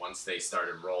well. And once they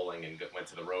started rolling and went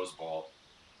to the Rose Bowl,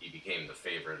 he became the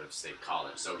favorite of State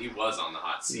College. So he was on the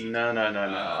hot seat. No.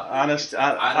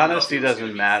 Honesty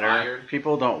doesn't matter. Fired.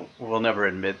 People will never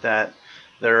admit that.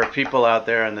 There are people out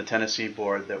there on the Tennessee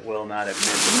board that will not admit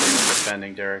that they were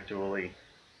defending Derek Dooley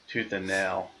tooth and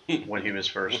nail when he was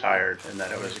first hired, and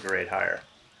that it was a great hire.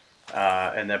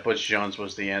 And that Butch Jones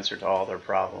was the answer to all their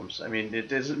problems. I mean, it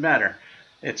doesn't matter.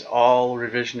 It's all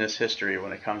revisionist history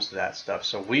when it comes to that stuff.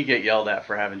 So we get yelled at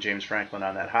for having James Franklin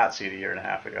on that hot seat a year and a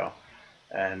half ago.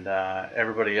 And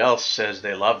everybody else says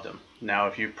they loved him. Now,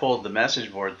 if you pulled the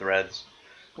message board threads,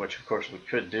 which of course we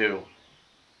could do,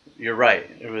 you're right.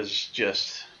 It was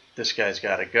just, this guy's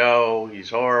got to go. He's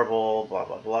horrible, blah,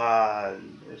 blah, blah.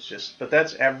 It's just, but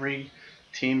that's every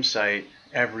team site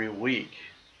every week.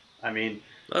 I mean,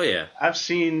 oh yeah, I've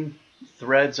seen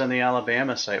threads on the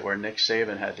Alabama site where Nick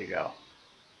Saban had to go.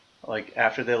 Like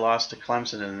after they lost to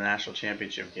Clemson in the national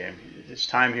championship game, his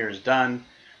time here is done.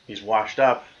 He's washed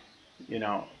up. You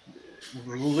know,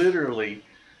 literally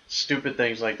stupid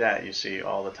things like that you see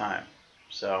all the time.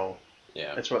 So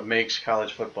yeah, that's what makes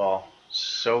college football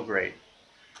so great.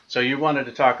 So you wanted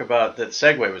to talk about that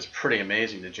segue was pretty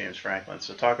amazing to James Franklin.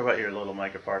 So talk about your little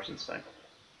Micah Parsons thing.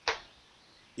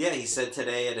 Yeah, he said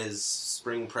today at his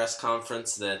spring press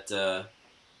conference that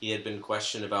he had been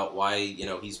questioned about why,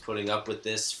 he's putting up with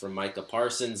this from Micah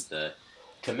Parsons, the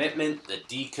commitment, the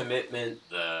decommitment,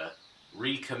 the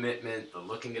recommitment, the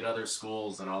looking at other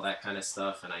schools and all that kind of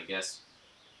stuff. And I guess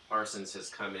Parsons has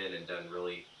come in and done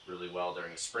really, really well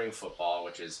during spring football,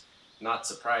 which is not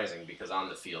surprising because on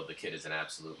the field the kid is an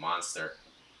absolute monster.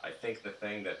 I think the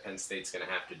thing that Penn State's going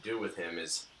to have to do with him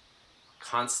is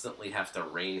constantly have to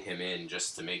rein him in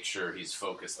just to make sure he's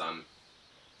focused on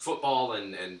football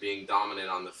and being dominant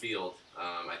on the field.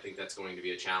 I think that's going to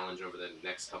be a challenge over the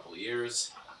next couple of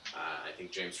years. I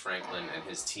think James Franklin and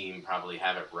his team probably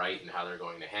have it right in how they're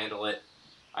going to handle it.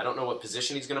 I don't know what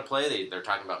position he's going to play. They're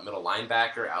talking about middle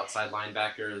linebacker, outside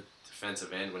linebacker,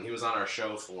 defensive end. When he was on our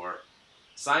show for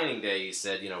signing day, he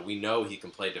said, we know he can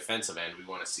play defensive end. We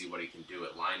want to see what he can do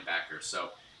at linebacker. So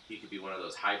he could be one of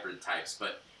those hybrid types.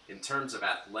 But in terms of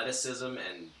athleticism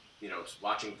and,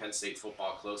 watching Penn State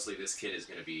football closely, this kid is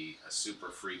going to be a super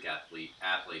freak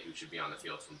athlete who should be on the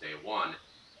field from day one.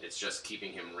 It's just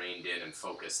keeping him reined in and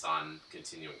focused on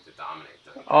continuing to dominate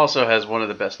them. Also has one of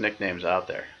the best nicknames out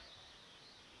there.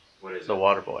 What is the it?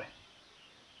 Water Boy.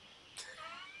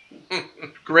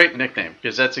 Great nickname,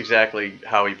 because that's exactly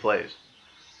how he plays.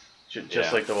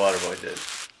 Just like the Water Boy did.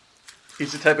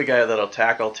 He's the type of guy that'll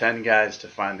tackle 10 guys to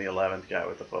find the 11th guy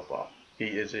with the football. He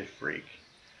is a freak.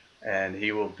 And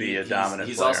he will be a dominant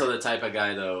He's player. also the type of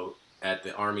guy, though, at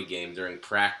the Army game during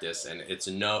practice, and it's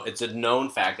a known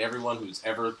fact. Everyone who's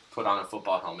ever put on a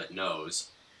football helmet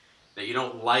knows that you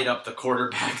don't light up the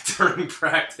quarterback during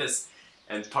practice.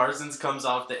 And Parsons comes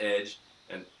off the edge,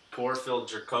 and poor Phil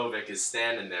Jerkovic is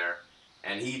standing there,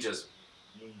 and he just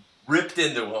ripped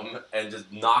into him and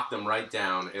just knocked him right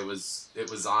down. It was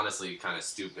honestly kind of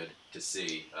stupid to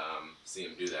see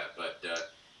him do that, but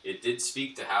it did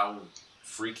speak to how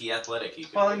freaky athletic he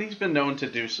could be. Well, and he's been known to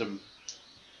do some,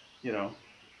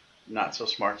 not so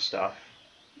smart stuff,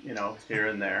 here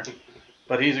and there.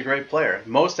 But he's a great player.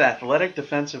 Most athletic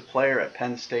defensive player at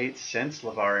Penn State since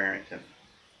LeVar Arrington.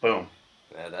 Boom.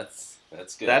 Yeah, that's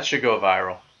good. That should go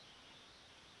viral.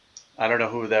 I don't know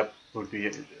who that would be.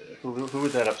 Who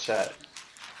would that upset?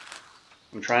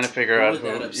 I'm trying to figure out who.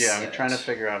 Yeah, I'm trying to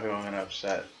figure out who I'm going to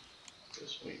upset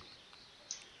this week.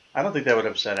 I don't think that would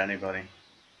upset anybody.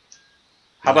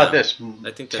 How about this?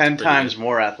 I think that's 10 times good.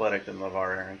 more athletic than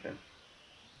LeVar Arrington.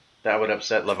 That would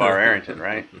upset LeVar Arrington,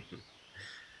 right?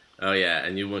 Oh yeah,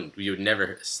 and you would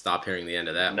never stop hearing the end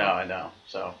of that. No, one. I know.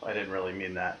 So I didn't really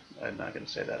mean that. I'm not going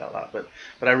to say that out loud, but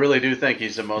I really do think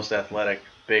he's the most athletic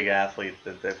big athlete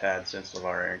that they've had since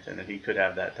LeVar Arrington, and he could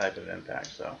have that type of impact.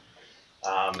 So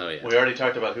we already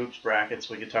talked about hoops brackets.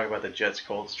 We could talk about the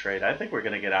Jets-Colts trade. I think we're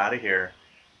going to get out of here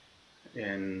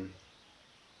in,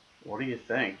 what do you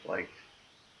think, like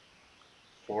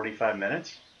 45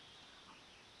 minutes?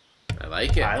 I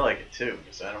like it. I like it too,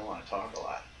 because I don't want to talk a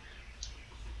lot.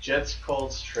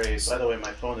 Jets-Colts trade. By the way,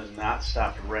 my phone has not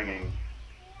stopped ringing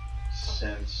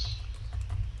since.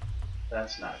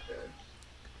 That's not good.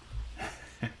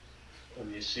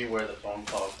 When you see where the phone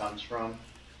call comes from,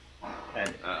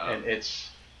 and it's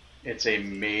a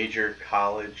major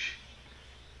college,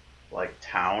 like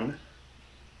town,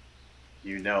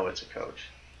 it's a coach.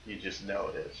 You just know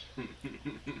it is.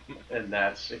 And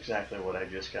that's exactly what I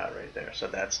just got right there. So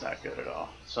that's not good at all.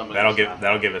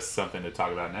 That'll give us something to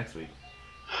talk about next week.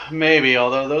 Maybe,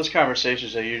 although those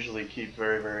conversations I usually keep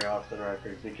very, very off the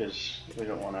record because we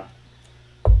don't want to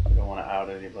out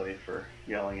anybody for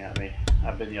yelling at me.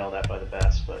 I've been yelled at by the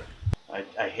best, but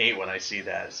I hate when I see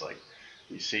that. It's like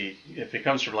you see if it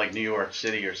comes from like New York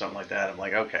City or something like that. I'm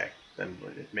like, okay, then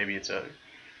maybe it's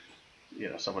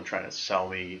someone trying to sell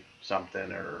me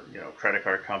something or credit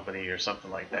card company or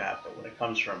something like that. But when it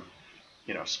comes from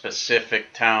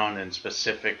specific town and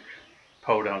specific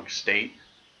podunk state,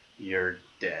 you're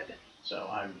dead. So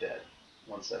I'm dead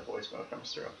once that voicemail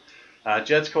comes through.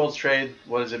 Jets Colts trade,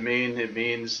 what does it mean? It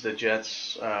means the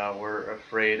Jets were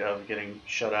afraid of getting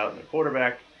shut out in the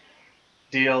quarterback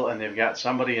deal, and they've got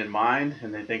somebody in mind,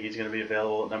 and they think he's going to be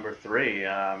available at number 3.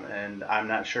 And I'm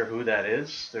not sure who that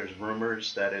is. There's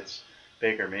rumors that it's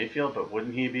Baker Mayfield, but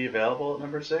wouldn't he be available at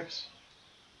number 6?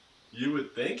 You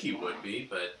would think he would be,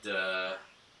 but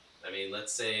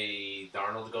let's say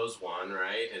Darnold goes 1,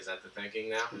 right? Is that the thinking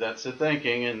now? That's the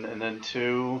thinking, and then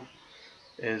 2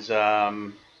 is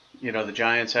the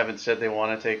Giants haven't said they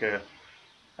want to take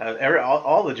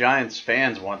all the Giants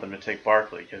fans want them to take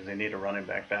Barkley because they need a running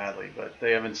back badly, but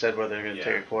they haven't said whether they're going to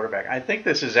take a quarterback. I think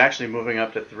this is actually moving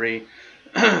up to 3.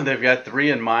 They've got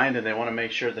 3 in mind, and they want to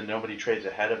make sure that nobody trades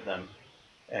ahead of them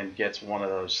and gets one of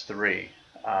those 3.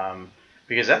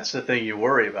 Because that's the thing you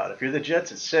worry about. If you're the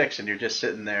Jets at 6 and you're just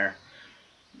sitting there,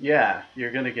 yeah,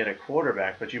 you're going to get a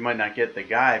quarterback, but you might not get the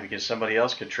guy because somebody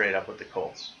else could trade up with the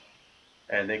Colts,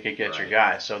 and they could get your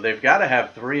guy. So they've got to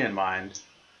have 3 in mind,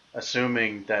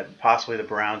 assuming that possibly the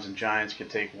Browns and Giants could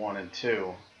take 1 and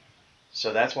 2.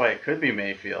 So that's why it could be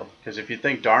Mayfield. Because if you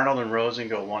think Darnold and Rosen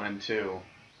go 1 and 2,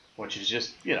 which is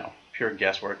just, pure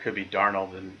guesswork, it could be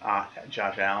Darnold and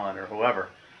Josh Allen or whoever.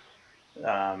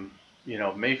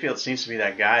 Mayfield seems to be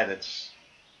that guy that's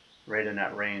right in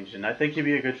that range, and I think he'd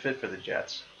be a good fit for the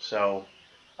Jets. So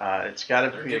it's got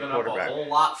to be a quarterback. They're giving up a whole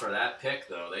lot for that pick,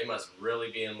 though. They must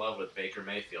really be in love with Baker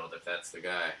Mayfield if that's the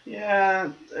guy.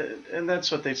 Yeah, and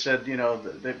that's what they said.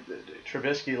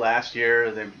 Trubisky last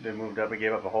year, they moved up and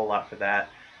gave up a whole lot for that.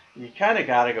 You kind of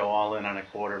got to go all in on a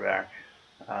quarterback.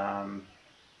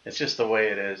 It's just the way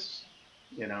it is,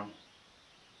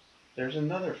 There's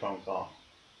another phone call.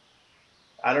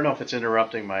 I don't know if it's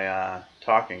interrupting my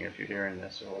talking if you're hearing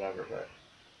this or whatever, but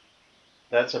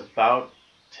that's about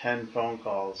 10 phone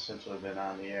calls since we've been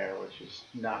on the air, which is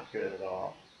not good at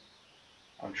all.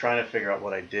 I'm trying to figure out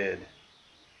what I did,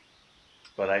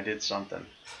 but I did something,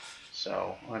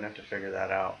 so I'm going to have to figure that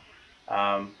out.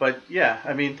 But yeah,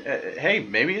 hey,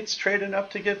 maybe it's trading up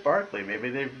to get Barkley.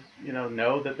 Maybe they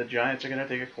know that the Giants are going to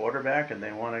take a quarterback and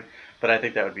they want to, but I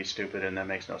think that would be stupid and that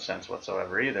makes no sense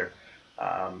whatsoever either.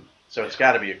 So it's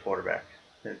got to be a quarterback.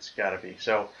 It's got to be.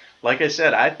 So, like I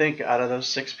said, I think out of those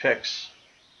 6 picks,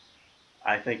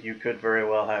 I think you could very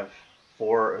well have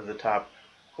 4 of the top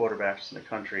quarterbacks in the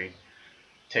country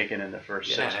taken in the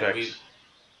first 6 picks.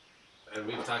 And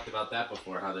we've talked about that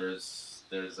before, how there's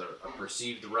a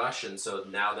perceived rush, and so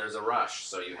now there's a rush.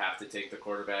 So you have to take the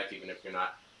quarterback even if you're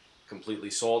not completely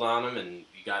sold on him, and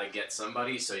you got to get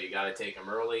somebody, so you got to take him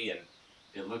early. And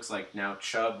it looks like now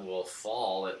Chubb will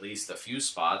fall at least a few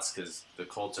spots because the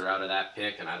Colts are out of that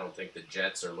pick, and I don't think the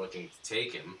Jets are looking to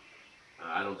take him.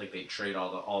 I don't think they trade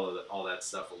all that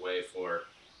stuff away for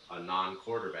a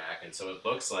non-quarterback, and so it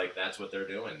looks like that's what they're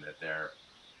doing. That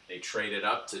they traded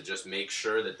up to just make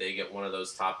sure that they get one of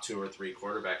those top 2 or 3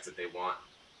 quarterbacks that they want,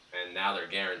 and now they're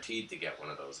guaranteed to get one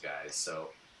of those guys.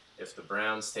 So if the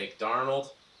Browns take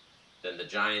Darnold, then the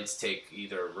Giants take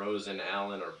either Rosen,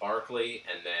 Allen, or Barkley,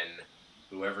 and then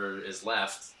whoever is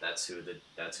left, that's who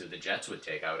the Jets would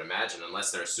take, I would imagine,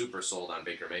 unless they're super sold on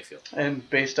Baker Mayfield. And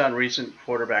based on recent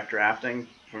quarterback drafting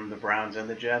from the Browns and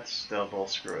the Jets, they'll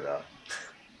both screw it up.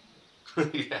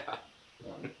 Yeah.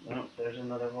 Oh, there's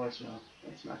another voicemail.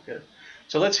 That's not good.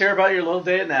 So let's hear about your little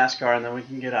day at NASCAR, and then we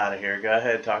can get out of here. Go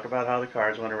ahead, talk about how the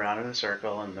cars went around in a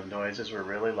circle, and the noises were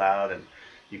really loud, and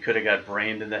you could have got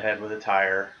brained in the head with a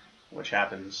tire, which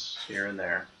happens here and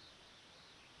there.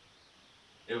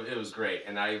 It was great,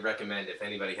 and I recommend if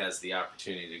anybody has the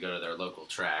opportunity to go to their local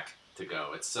track to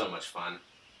go. It's so much fun.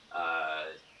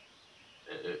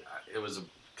 It was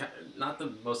not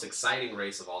the most exciting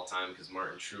race of all time because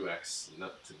Martin Truex,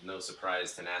 no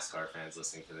surprise to NASCAR fans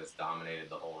listening to this, dominated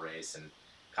the whole race, and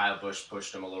Kyle Busch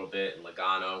pushed him a little bit, and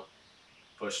Logano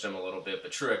pushed him a little bit,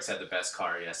 but Truex had the best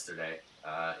car yesterday.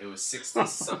 It was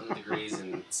 60-something degrees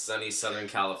in sunny Southern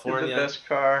California. The best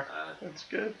car. That's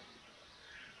good.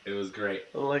 It was great.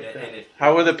 I like that.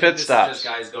 How were the pit stops? Just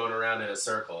guys going around in a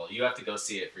circle. You have to go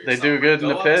see it for yourself. They do good in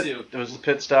the pit? Was the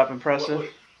pit stop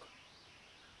impressive?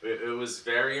 It was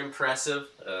very impressive.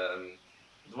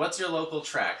 What's your local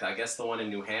track? I guess the one in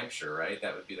New Hampshire, right?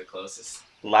 That would be the closest.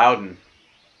 Loudon.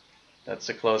 That's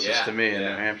the closest to me in yeah.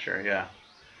 New Hampshire. Yeah.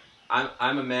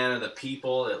 I'm a man of the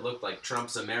people. It looked like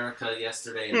Trump's America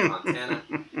yesterday in Fontana.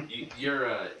 You're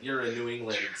a New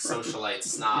England socialite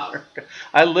snob.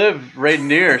 I live right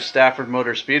near Stafford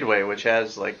Motor Speedway, which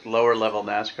has like lower level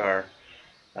NASCAR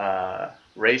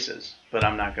races, but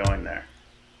I'm not going there.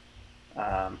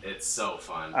 It's so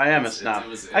fun. I am a snob.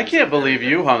 I can't believe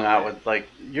you hung out with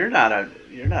you're not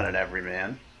an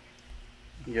everyman.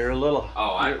 You're a little.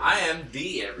 Oh, I am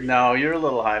the everyman. No, you're a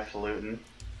little highfalutin.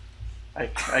 I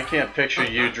can't picture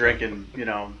you drinking,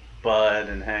 Bud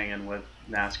and hanging with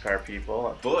NASCAR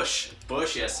people. Bush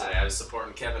yesterday. I was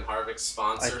supporting Kevin Harvick's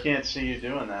sponsor. I can't see you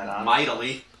doing that,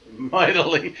 honestly.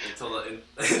 Mightily.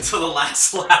 Until the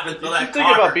last lap. Think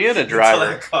about being a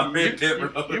driver.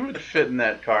 You would fit in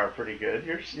that car pretty good.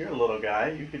 You're a little guy.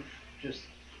 You could just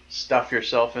stuff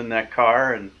yourself in that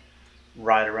car and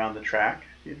ride around the track.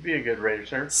 You'd be a good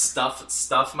racer.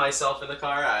 Stuff myself in the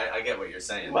car? I get what you're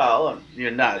saying. Well, you're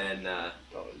not. And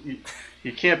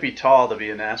you can't be tall to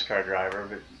be a NASCAR driver,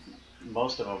 but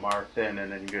most of them are thin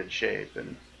and in good shape.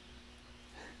 And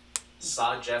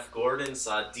saw Jeff Gordon,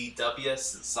 saw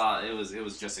DW, it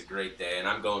was just a great day. And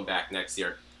I'm going back next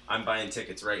year. I'm buying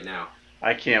tickets right now.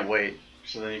 I can't wait.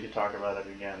 So then you can talk about it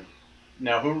again.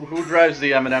 Now, who drives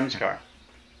the M&M's car?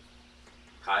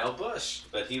 Kyle Busch,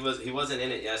 but he wasn't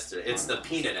in it yesterday. It's the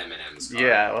peanut M&M's car.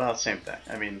 Yeah, well, same thing.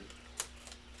 I mean,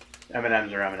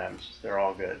 M&M's are M&M's. They're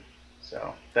all good.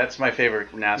 So that's my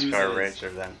favorite NASCAR racer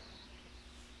then.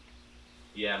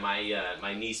 Yeah,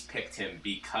 my niece picked him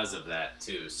because of that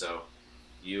too. So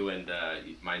you and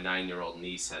my 9-year-old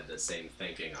niece had the same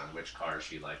thinking on which car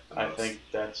she liked the most. I think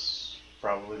that's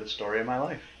probably the story of my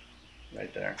life,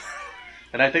 right there.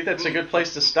 And I think that's a good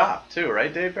place to stop too,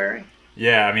 right, Dave Barry?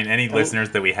 Yeah, I mean, any listeners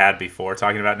that we had before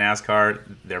talking about NASCAR,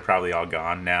 they're probably all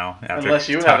gone now. Unless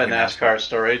you have a NASCAR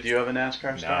story. Do you have a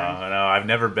NASCAR story? No, I've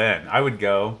never been. I would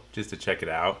go just to check it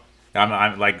out.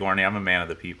 I'm like Gorney. I'm a man of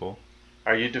the people.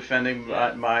 Are you defending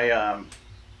my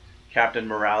Captain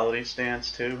Morality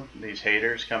stance too? These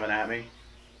haters coming at me?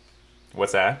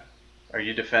 What's that? Are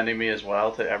you defending me as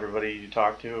well to everybody you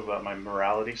talk to about my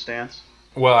morality stance?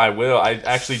 Well, I will. I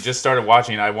actually just started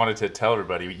watching. I wanted to tell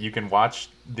everybody you can watch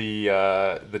the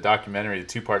documentary,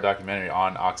 the 2-part documentary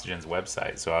on Oxygen's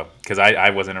website. So, because I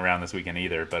wasn't around this weekend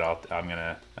either, but I'm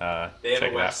gonna check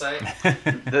it website?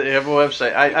 They have a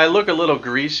website. I look a little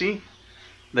greasy.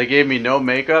 They gave me no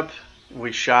makeup.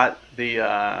 We shot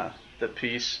the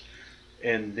piece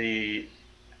in the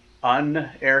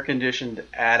un-air conditioned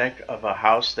attic of a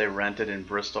house they rented in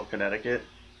Bristol, Connecticut.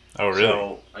 Oh, really?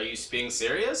 So, are you being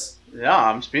serious? No,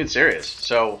 I'm being serious.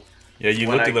 So yeah, you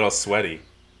looked a little sweaty.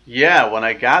 Yeah, when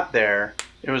I got there,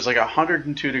 it was like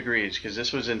 102 degrees because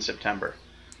this was in September.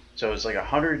 So it was like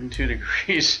 102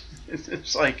 degrees.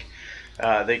 It's like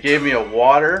they gave me a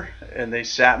water and they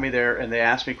sat me there and they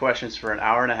asked me questions for an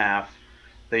hour and a half.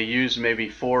 They used maybe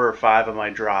 4 or 5 of my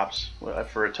drops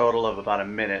for a total of about a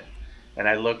minute. And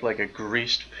I looked like a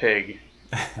greased pig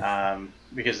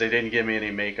because they didn't give me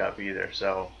any makeup either.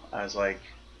 So I was like,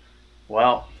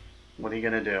 well, what are you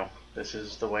going to do? This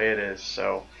is the way it is.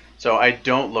 So I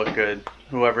don't look good.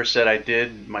 Whoever said I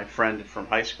did, my friend from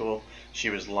high school, she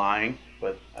was lying,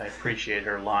 but I appreciate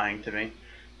her lying to me.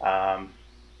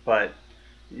 But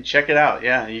you check it out.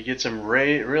 Yeah, you get some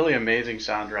really amazing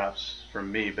sound drops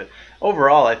from me. But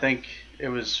overall, I think it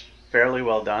was fairly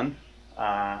well done.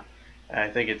 And I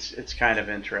think it's kind of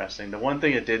interesting. The one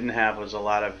thing it didn't have was a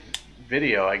lot of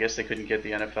video. I guess they couldn't get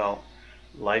the NFL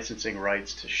licensing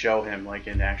rights to show him like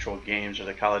in actual games, or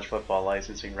the college football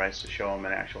licensing rights to show him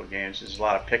in actual games. There's a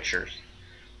lot of pictures,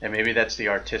 and maybe that's the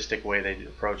artistic way they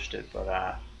approached it, but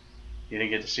you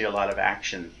didn't get to see a lot of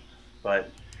action. But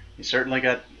you certainly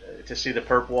got to see the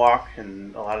perp walk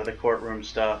and a lot of the courtroom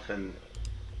stuff, and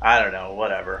I don't know,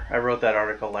 whatever. I wrote that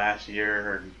article last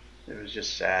year, and it was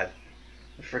just sad.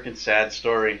 A freaking sad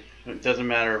story. It doesn't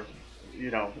matter,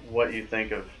 what you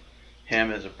think of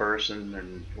him as a person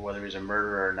and whether he's a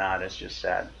murderer or not. It's just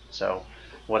sad. So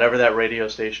whatever that radio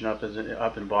station up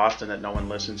in Boston that no one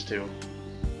listens to,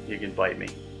 you can bite me.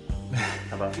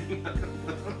 How about I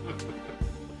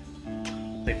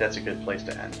think that's a good place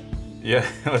to end. Yeah,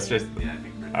 let's just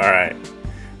all right,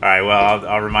 well,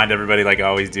 I'll remind everybody, like I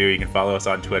always do, you can follow us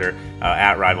on Twitter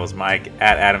at RivalsMike,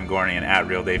 at Adam Gorney, and at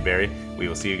Real Dave Barry. We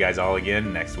will see you guys all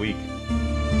again next week.